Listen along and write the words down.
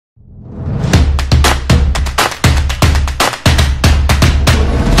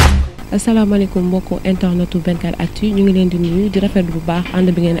asalaamaaleykum mbokku internetu 24 actu ñu ngi leen di nuyu di rafetlu bu baax ànd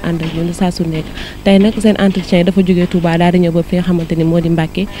bi ngeen ànd ak ñun saa su nekk tey nag seen entretien dafa jógee Touba daal di ñëw ba fi nga xamante ni moo di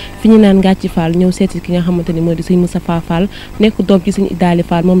Mbàkke fi ñu naan Ngàcci Fall ñëw seeti ki nga xamante ni moo di sëñ Moustapha Fall nekk doom ci sëñ Yadal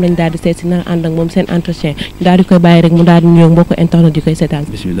Fall moom lañ daal di seet si nar ànd ak moom seen entretien ñu daal di koy bàyyi rek mu daal di nuyoo mbokku internet yi koy seetaan.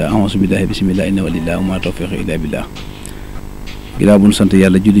 bisimilah a'uuzu billahi bisimilah inna walillah wa ma tawfiqi illa billah ginnaaw bu ñu sant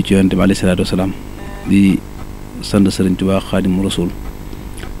yàlla julli ci yonent bi alayhi salaatu wasalaam di sant sëriñ Tuubaa Xaadimu Rasuul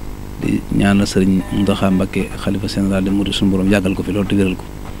di ñaanal sëriñ Moustapha Mbacké xalifa général de Mouride suñu borom yàggal ko fi loolu te wéral ko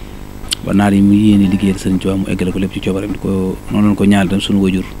ba naar yi mu yéene liggéeyal sëriñ Tuubaa mu eggale ko lépp ci coobareem di ko noonu lañ ko ñaanal tam suñu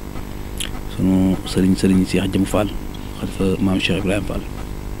wajur suñu sëriñ Cheikh Jëm Fall xalifa maam Cheikh Ibrahima Fall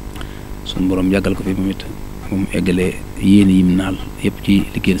suñu borom yàggal ko fi moom it moom eggale yéene yi mu naal yëpp ci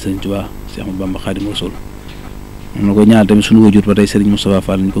liggéeyal sëriñ Tuubaa Cheikh Ahmadou Bamba Xaadimu Rasuul moom la ko ñaanal tamit suñu wajur ba tey sëriñ Moustapha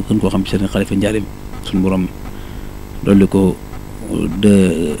Fall ñu ko gën koo xam ci sëriñ xalifa Njaaréem suñu borom dolli ko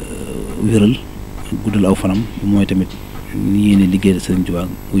de wéral guddal aw fanam mooy tamit ni yéene liggéeyal sëriñ Tuubaa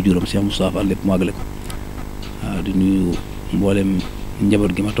muy juróom Cheikh Moustapha Fall lépp mu àggale ko waaw di nuyu mboolem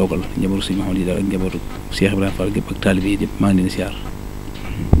njaboot gi ma toogal njabootu sëriñ Mouhamadou Yadal ak njabootu Cheikh Ibrahima Fall gépp ak taalibe yi yëpp maa ngi leen di siyaar.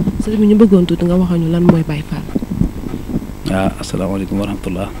 sëriñ bi ñu bëggoon tuuti nga waxal ñu lan mooy Baay Faal. waaw asalaamaaleykum wa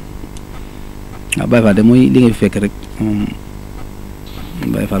rahmatullah. waaw Baay Faal de mooy li nga fi fekk rek moom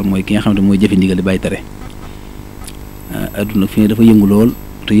Baay Faal mooy ki nga xam ne mooy jëfe ndigal di bàyyi tere adduna fi ne dafa yëngu lool.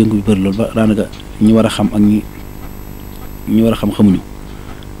 te yëngu bi bëri loolu ba daanaka ñi war a xam ak ñi war a xam xamuñu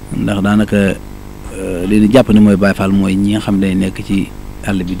ndax daanaka li ñu jàpp ne mooy Baay Faal mooy ñi nga xam ne nekk ci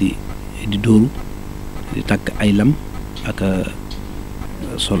àll bi di dóoru di takk ay lam ak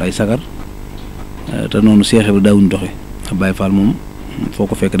sol ay sagar te noonu Seex Ibra daawuñu doxe Baay Faal moom foo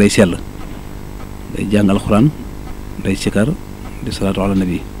ko fekk day sell day jàng alxuraan day sikar di salaatu ala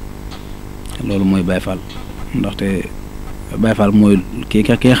nabi loolu mooy Baay Faal ndaxte Baay Faal mooy ki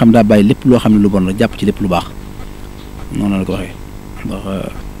nga xam daa bàyyi lépp loo xam ne lu bon la jàpp ci lépp lu baax noonu la ko waxee ndax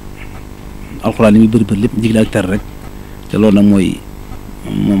alxuraan li muy bëri bëri lépp ndigal ak tere rek te loolu nag mooy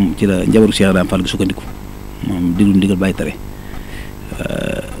moom ci la njabootu Cheikh Ibrahima Fall gi sukkandiku moom diglu ndigal bàyyi tere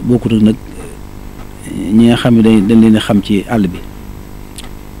bokkut ak nag ñi nga xam ne dañ leen a xam ci àll bi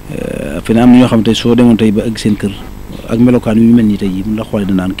fi ne am na ñoo xam ne tey soo demoon tey ba ak seen kër ak melokaan yu mel nii tey jii mun la xoolee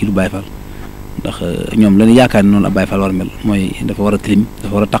danaan kii lu Baay Faal ndax ñoom lañu yaakaar ne noonu ab Baay Faal war a mel mooy dafa war a tilim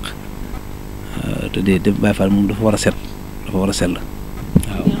dafa war a taq te de Baay Faal moom dafa war a set dafa war a sell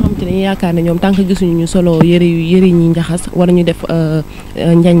waaw. nga xam te ne yaakaar ne ñoom tant que gisuñu ñu solo yëre yi ñuy njaxas wala ñu def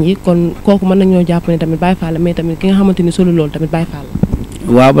njañ yi kon kooku mën nañoo jàpp ne tamit Baay Faal la mais tamit ki nga xamante ni solo loolu tamit Baay Faal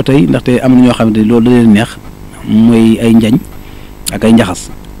la. waaw ba tey ndaxte am na ñoo xamante ni loolu da leen neex mooy ay njañ ak ay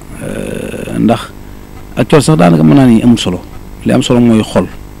njaxas ndax ak col sax daanaka mën naa ni amul solo li am solo mooy xol.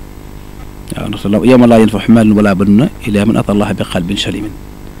 waaw ndaxte yawma laa yanfa'u maalun wa laa banuuna illaa man ataa Allaaha bi qalbin saliim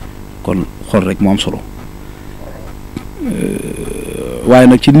kon xool rek moo am solo waaye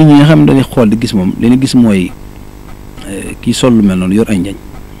nag ci nit ñi nga xam ne dañuy xool di gis moom li ñu gis mooy kii sol lu mel noonu yor ay njañ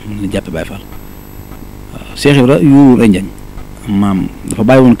mën na jàppe Baay Faal waaw Cheikh Ibra yorul ay njañ maam dafa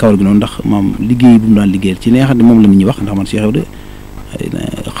bàyyi woon kawar gi noonu ndax maam liggéey bu mu daan liggéeyal ci li nga xam ne moom la nit ñi wax ndax man Cheikh Ibra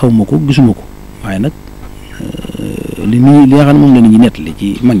xawma ko gisuma ko waaye nag li nga xam ne moom la nit ñi nettali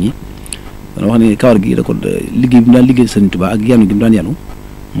ci mag ñi. dana wax ne kawar gi da ko liggéey bi mu daan liggéey Sëriñ Tuubaa ak yanu gi mu daan yanu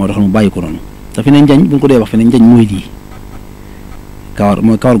moo tax mu bàyyi ko noonu te fi ne njañ bu ñu ko dee wax fi ne njañ mooy lii kawar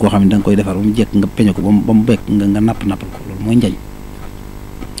mooy kawar goo xam ne da nga koy defar ba mu jekk nga peñe ko ba mu bekk nga nappal ko loolu mooy njañ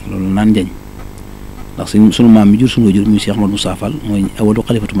loolu naan njañ ndax sunu maam mi jur sunu wajur muy Cheikh Ahmadou Moustapha Fall mooy awalu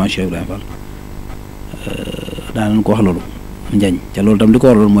xalifatu maam Cheikh Ibrahima Fall daanañ ko wax loolu njañ te loolu tam li ko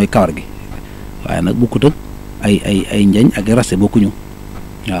war loolu mooy kawar gi waaye nag bokkut ak ay njañ ak raste bokkuñu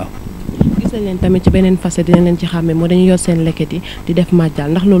waaw. gis nañ leen tamit ci beneen facette dina leen ci xàmme moo dañuy yor seen lekket yi di def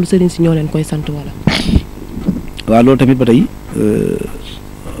màjjal ndax loolu sëriñ si ñoo leen koy sant wala. waaw loolu tamit ba tey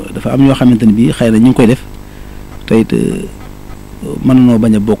dafa am ñoo xamante ne bii xëy na ñu ngi koy def te it mën nañoo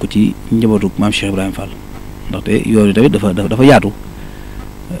bañ a bokk ci njabootu maam Cheikh Ibrahima Fall ndaxte yooyu tamit dafa yaatu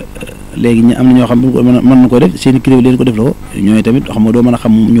léegi ñu am na ñoo xam ne mën na koy def seen i kilifa leen ko def la ko ñooñu tamit xam nga doo mën a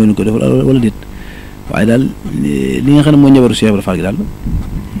xam ñoo leen ko def wala déet waaye daal li nga xam ne mooy njabootu Cheikh Ibrahima Fall gi daal.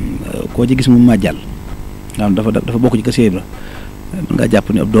 koo ci gis mu màjjal nga xam dafa bokk ci kër Cheikh Ibra mën ngaa jàpp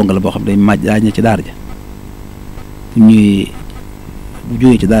ne ab donga la boo xam day daa ñëw ci daara ja bu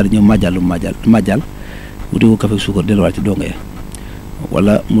jógee ci daara ñëw màjjal wuti ko kafe suukar delluwaat ci donga ya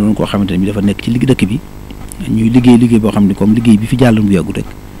wala mu doon koo xamante ne bi dafa nekk ci dëkk bi ñuy liggéey boo xam ne comme liggéey bi fi jàll bu yàggu rek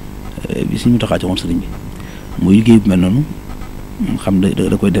bi suñu taxaa ci woon sëriñ bi muy liggéey bu mel noonu xam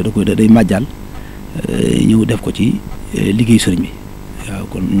da koy day màjjal ñëw def ko ci liggéey sëriñ bi waaw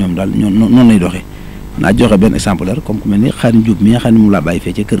kon ñoom daal noonu lay doxee naa joxe benn exemplaire comme ku mel ni Xaadim Jóob mi nga xam ne moom laa bàyyi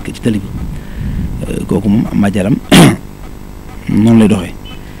fee ca kër ga ci tali bi kooku moom majalam noonu lay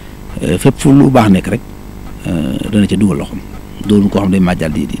doxee fépp fu lu baax nekk rek dana ca dugal loxoom doon koo xam day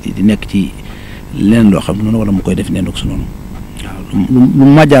majal di nekk ci leneen loo xam noonu wala mu koy def neen ak su noonu waaw lu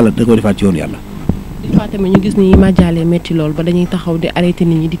majal la da koy defaat ci yoonu yàlla. des fois tamit ñu gis ni majalee métti lool ba dañuy taxaw di arrêté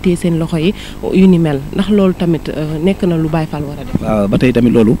nit ñi di téye seen loxo yi yu ni mel ndax loolu tamit nekk na lu Baay Faal war a def. waaw ba tey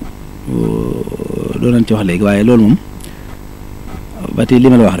tamit loolu doon nañ ci wax léegi waaye loolu moom ba tey li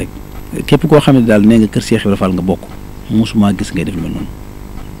ma la wax rek képp koo xam ne daal nee nga kër Cheikh Ibrahima Fall nga bokk mosuma gis ngay def lu mel noonu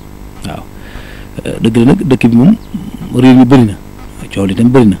waaw dëgg la nag dëkk bi moom réew mi bëri na coow li tam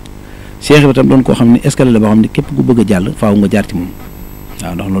bëri na Cheikh Ibrahima tam doon koo xam ne escalier la boo xam ne képp ku bëgg a jàll faaw nga jaar ci moom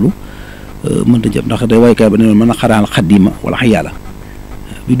waaw ndax loolu mënta jëm ndax day waykaay ba ne noonu mën a xaraal xaddiima wala xay yàlla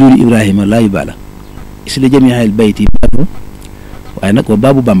bi duuni Ibrahima laa yubaala isla jamiil bayti waaye nag wa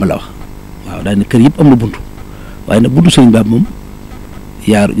baabu Bàmba la wax waaw daal ne kër yëpp am na buntu waaye nag buntu sëriñ Baab moom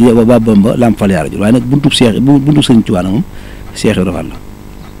yaar Baabu Bàmba lam fal yaara jur waaye nag buntu sëriñ Tuubaa moom Cheikh Ibrahima Fall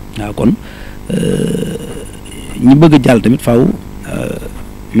la waaw kon ñi bëgg a jàll tamit faaw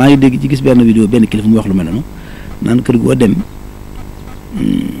maa ngi dégg ci gis benn vidéo benn kilifa mu wax lu mel noonu naan kër goo dem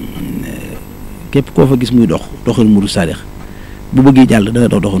képp koo fa gis muy doxal murid saadix bu bëggee jàll dana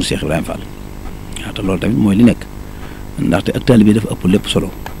doxoon Cheikh Ibrahima Fall waaw te loolu tamit mooy li nekk ndaxte ak taalibe bi dafa ëpp lépp solo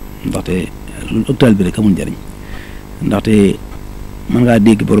ndaxte loolu ak taalibe bi rek amul njariñ ndaxte mën ngaa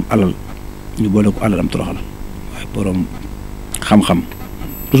dégg borom alal ñu boole ko alalam toroxal waaye borom xam-xam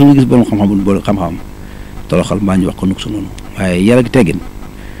toujours nga gis borom xam-xam bu ñu boole xam-xam toroxal mbaa ñu wax ko nuk su noonu waaye yar ak teggin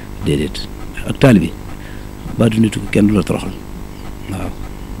déedéet ak taalibe bi ba du nitu kenn du la toroxal waaw.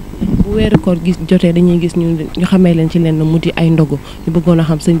 bu weeru koor gis jotee dañuy gis ñu xamee leen ci leen mu di ay ndogu ñu bëggoon a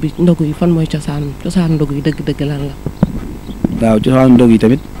xam sëñ bi ndogu yi fan mooy cosaan ndogu yi dëgg-dëgg lan la. waaw cosaan ndogu yi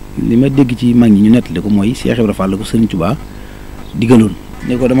tamit li ma dégg ci mag ñi ñu nettali ko mooy Cheikh Ibrahima Fall la ko Sëriñ Tuubaa digaloon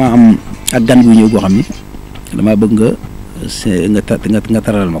ne ko damaa am ak gan gu ñëw goo xam ni damaa bëgg nga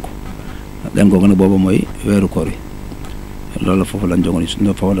taralal ma ko gan googu nag booba mooy weeru koor yi loolu foofu lañ jongoon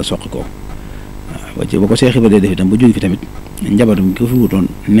foofu la soqi koo waaw ba ko Cheikh Ibrahima dee def itam ba jóge fi tamit njabootam ko fi wutoon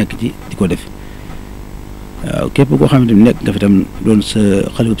nekk ci di ko def waaw képp koo xam ne nekk nga fi tam doon sa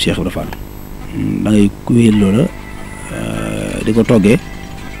xalifab Cheikh Ibrahima Fall da ngay wéyal loola di ko toggee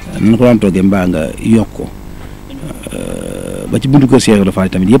nan ko daan toggee mbaa nga yokk ko ba ci buntu kër Cheikh Ibrahima Fall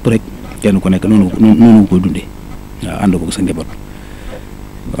tamit yëpp rek kenn ku nekk noonu koy dundee waaw ànd ko sa njaboot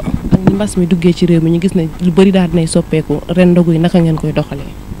waaw. ak ni mbas mi duggee ci réew mi ñu gis ne lu bëri daal dinay soppeeku ren ndogu yi naka ngeen koy doxalee.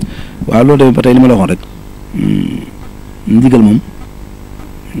 waaw loolu tamit ba tey li ma la waxoon rek ndigal moom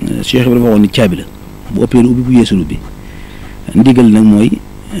Cheikh Ibrahima waxoon ni caabi la bu ëppee lu ubbi bu yeesul ubbi ndigal nag mooy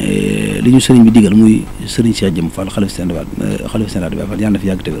li ñu sëriñ bi digal muy sëriñ Cheikh Jëm Fall xalifa général di Baay Faal yàlla na fi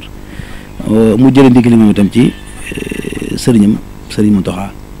yàgg te wér mu jëlee ndigal moom itam ci sëriñ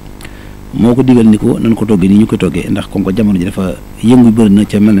Moustapha moo ko digal ni ko nan ko toggee nii ñu koy toggee ndax comme que jamono ji dafa yëngu bëri na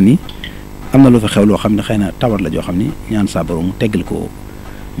ca mel na ni am na lu fa xew loo xam ne xëy na tawat la joo xam ni ñaan saa borom mu teggal ko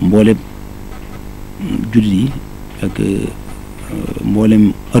mboolem jullit yi ak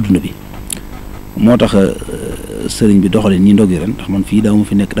mboolem adduna bi moo tax sëriñ bi doxalee nii ndog yi ren ndax man fii daaw ma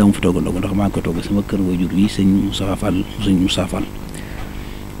fi nekk daaw ma fi togg ndog ndax maa ngi ko togg sama kër waajur wi sëñ Moustapha Fall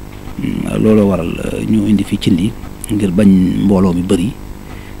looloo waral ñu indi fii cin li ngir bañ mbooloo mi bëri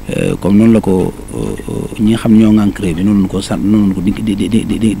comme noonu la ko ñi nga xam ñoo ŋànk réew bi noonu la ko sant noonu la ko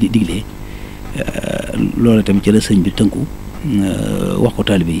diglee loolu tamit ci la sëñ bi tënku wax ko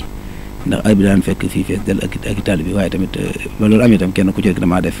taalibe yi ndax ay bi daan fekk fii fees del ak i taalibe yi waaye tamit ba loolu amee tam kenn ku ci rek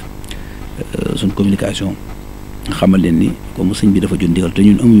damaa def suñ communication xamal leen ni comme sëñ bi dafa jot ndigal te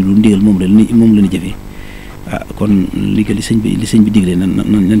ñun amuñu lu ndigal moom la ñu jëfee kon li sëñ bi diglee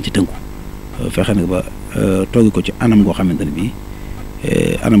nan ci tënku fexe nag ba toogi ko ci anam goo xamante ne bii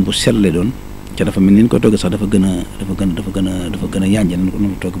anam bu sell lay doon ca dafa mel ni ñu ko toogee sax dafa gën a yànje nañ ko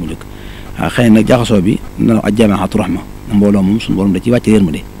noonu toogi mu njëkk xëy na jaxasoo bi na ak jaamaatu rahma mbooloo moom suñu borom da ci wàcce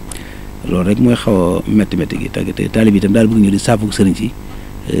yërmande loolu rek mooy xaw a métti gi te taalib itam daal bëgg ñëw di saafu sëriñ si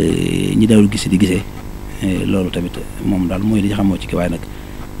ñi daawul gis di gisee loolu tamit moom daal mooy li nga xam moo ci kii waaye nag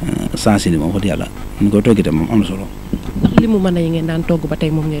sens yi moom wax dëgg yàlla ñu koy togg itam moom am na solo. ndax li mu mën a yi ngeen daan togg ba tey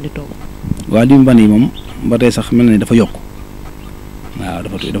moom ngeen di togg. waaw li mu mën yi moom ba tey sax mel na ni dafa yokk waaw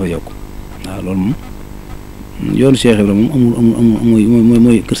dafa yokk waaw loolu moom yoonu Cheikh Ibrahima moom amul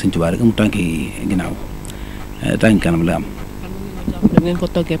mooy kër Sëñ Tuubaa rek amul tànki ginnaaw tànki kanam la am. da ngeen ko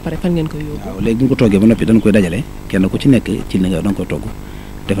toggee pare fan ngeen koy yóbbu. waaw léegi bu ñu ko toggee ba noppi dañ koy dajale kenn ku ci nekk ci li nga da nga koy togg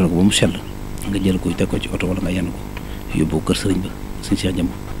defal ko ba mu sell nga jël ko teg ko ci oto wala nga yenn ko yóbbu kër sëriñ ba sëñ Cheikh Jëmb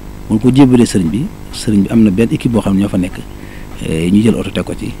bu ñu ko jébalee sëriñ bi am na benn équipe boo xam ne ñoo fa nekk ñu jël oto teg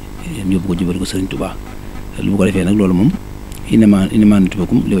ko ci ñu yóbbu ko jubal ko Sëriñ Tuubaa lu bu ko defee nag loolu moom innamaa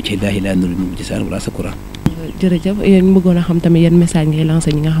nutiibukum li wajhi llaahi laa nuriidu minkum jazaa'an wa laa shakuuraa. jërëjëf yéen ñu bëggoon a xam tamit yan message ngay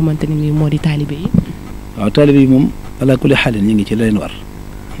lancé ñi nga xamante ne nii moo di taalibe yi. waaw taalibe yi moom ala kulli xaalin ñu ngi ci leen war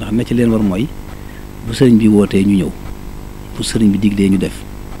ndax ne ci leen war mooy bu sëriñ bi wootee ñu ñëw bu sëriñ bi diglee ñu def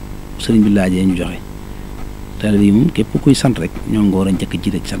bu sëriñ bi laajee ñu joxe taalibe yi moom képp kuy sant rek ñoo nga war a njëkk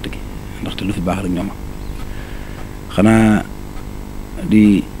jiite ci sant gi ndaxte lu fi baax rek ñooma xanaa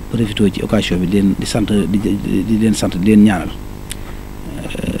di profité ci occasion bi di sant di leen sant di leen ñaanal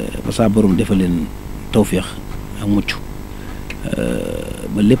ba saa borom defal leen tawféex ak mucc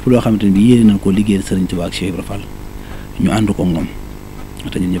ba lépp loo xamante ne bi yéene nañ koo liggéeyal Sëriñ Tuubaa ak Cheikh Ibra Fall ñu ànd ko moom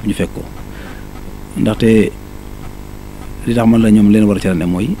te ñun ñëpp ñu fekk ko ndaxte li tax man la ñoom leen war a ca ne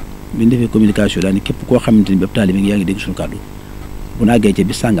mooy bi ñu defee communication daal ni képp koo xamante ni bépp taalibe yaa ngi dégg suñu kàddu bu na àggee ca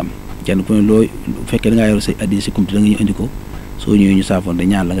bis sàngam kenn ku ne loo fekkee da ngaa yor say addi si kumte da nga ñu indi ko soo ñëwee ñu saafoon de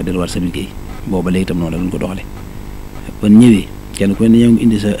ñaan la nga delluwaat sa liggéey booba léegi itam noonu la ñu ko doxale ban ñëwee kenn ku ne ñëw ngi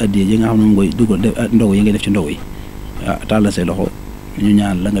indi sa addi yi nga xam ne moom ngay dugal def ndogu yi ngay def ci ndogu yi taal la say loxo ñu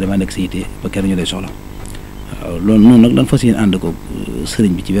ñaan la nga demaa nekk sa yite ba kenn ñu lay soxla waaw loolu noonu nag lan fas yéene ànd ko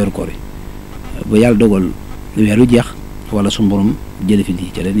sëriñ bi ci weeru koor yi ba yàlla dogal weer wi jeex wala suñu borom jële fi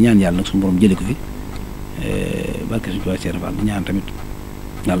lii ca leen ñaan yàlla nag suñu borom jële ko fi barke suñu Tuubaa Cheikh Fall ñaan tamit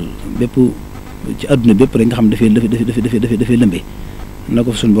daal bépp ci àdduna bépp rek nga xam dafay lëmbee na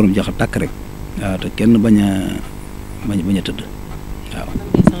ko suñu borom jaxal tàkk rek waaw te kenn bañ a tëdd waaw.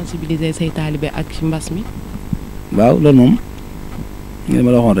 sensibiliser say taalibe ak ci mbas mi. waaw loolu moom li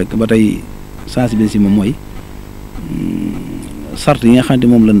ma la waxoon rek ba tey sensibiliser moom mooy sart yi nga xam ne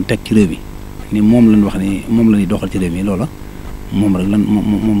moom lañ teg ci réew mi ni moom lañ wax ni moom la ñuy doxal ci réew mi loola moom rek lan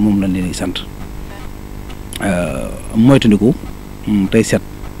moom lañ leen di sant moytandiku tey set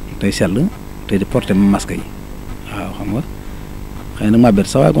tey sell tey di porter masque yi waaw xam nga xëy na maa bett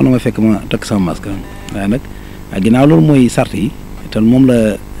sax waaye kon ma fekk ma takk sama masque waaye nag ginnaaw loolu mooy sart yi te moom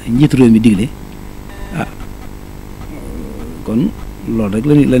la njiitu réew mi digle kon loolu rek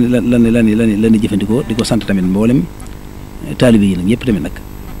lan jëfandikoo di ko sant tamit mboolem taalibe yi nag ñëpp tamit nag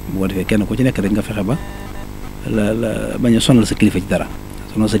bu ko defee kenn ku ci nekk rek nga fexe ba la bañ a sonal sa kilifa ci dara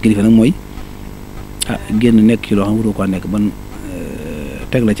sonal sa kilifa nag mooy génn nekk ci loo xam ne waroo ko nekk ban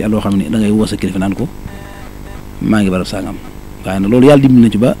teg la ci loo xam ne da ngay woo sa kilifa naan ko maa ngi barab sangam waaye nag loolu yàlla dimbali na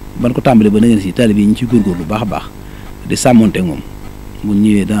ci ba ban ko tàmbalee ba na ngeen si taalibe yi ñu ciy góorgóorlu baax a baax di sàmmonteeg moom bu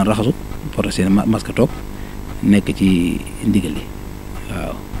ñëwee dana raxasu porté seen masque toog nekk ci ndigal li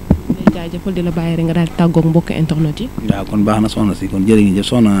waaw. jaajëfal di la bàyyi rek nga daal di tàggoog mbokk internet yi. waaw kon baax na soxna si kon jërë ngeen jëf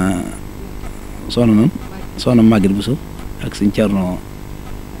soxna Maguette Bousso ak suñu Thierno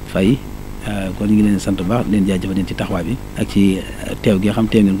Faye kon ñu ngi leen sant baax leen jaajëfal leen ci taxawaay bi ak ci teew gi nga xam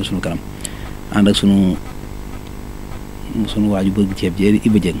teew ngeen ko suñu kanam ànd ak sunu waaju bëgg ceeb ji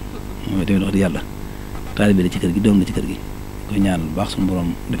Iba Dieng moom tamit wax di yàlla taalibe la ci kër gi doom la ci kër gi koy ñaanal bu baax suñu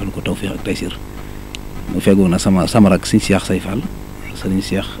borom defal ko tawfeex ak taysir mu feggoon nag sama rak suñu Cheikh Say Fall sëriñ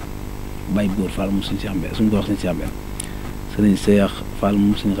Cheikh Baye Góor Fall moom suñu Cheikh Mbène suñu ko wax suñu Cheikh Mbène sëriñ Cheikh Fall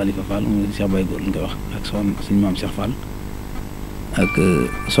moom suñu Khalifa Fall moom suñu Cheikh Baye Góor lañ koy wax ak suñu maam Cheikh Fall ak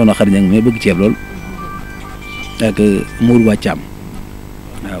soxna Xari Ñang mais bëgg ceeb lool ak Mourou Ba Thiam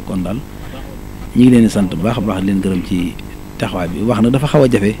waaw kon daal ñu ngi leen di sant bu baax a baax leen gërëm ci taxawaay bi wax nag dafa xaw a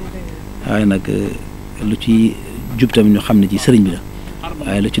jafe waaye nag lu ci jub tamit ñu xam ne ci sëriñ bi la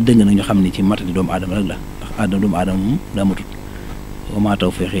waaye lu ci dëng nag ñu xam ne ci matadi doomu aadama rek la ndax doomu aadama moom daa matut wa maa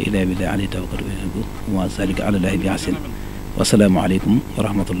tawfiiqi illaa billaahi alayhi tawakkaltu wa maa zaalika alaa llaahi bi aziiz wasalaamaaleykum wa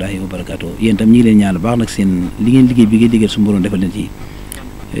rahmatullahi wa barakaatu yéen tam ñi ngi leen ñaan baax nag seen li ngeen liggéey bi ngeen liggéey suñu borom defal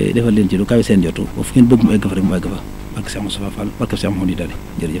leen ci lu kawe seen jotu ba fu ngeen bëgg mu egg fa rek mu egg fa barke Cheikh Moustapha Fall barke Cheikh Mouhamadou Dali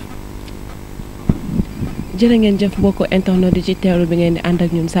jërëjëf. jërë ngeen jëf mbokku internet di ci teewlu bi ngeen di ànd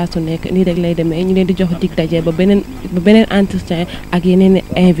ak ñun saa su nekk nii rek lay demee ñu leen di jox dig daje ba beneen entretien ak yeneen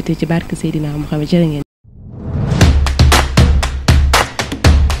invité ci barke Seydina Mouhamed jërë ngeen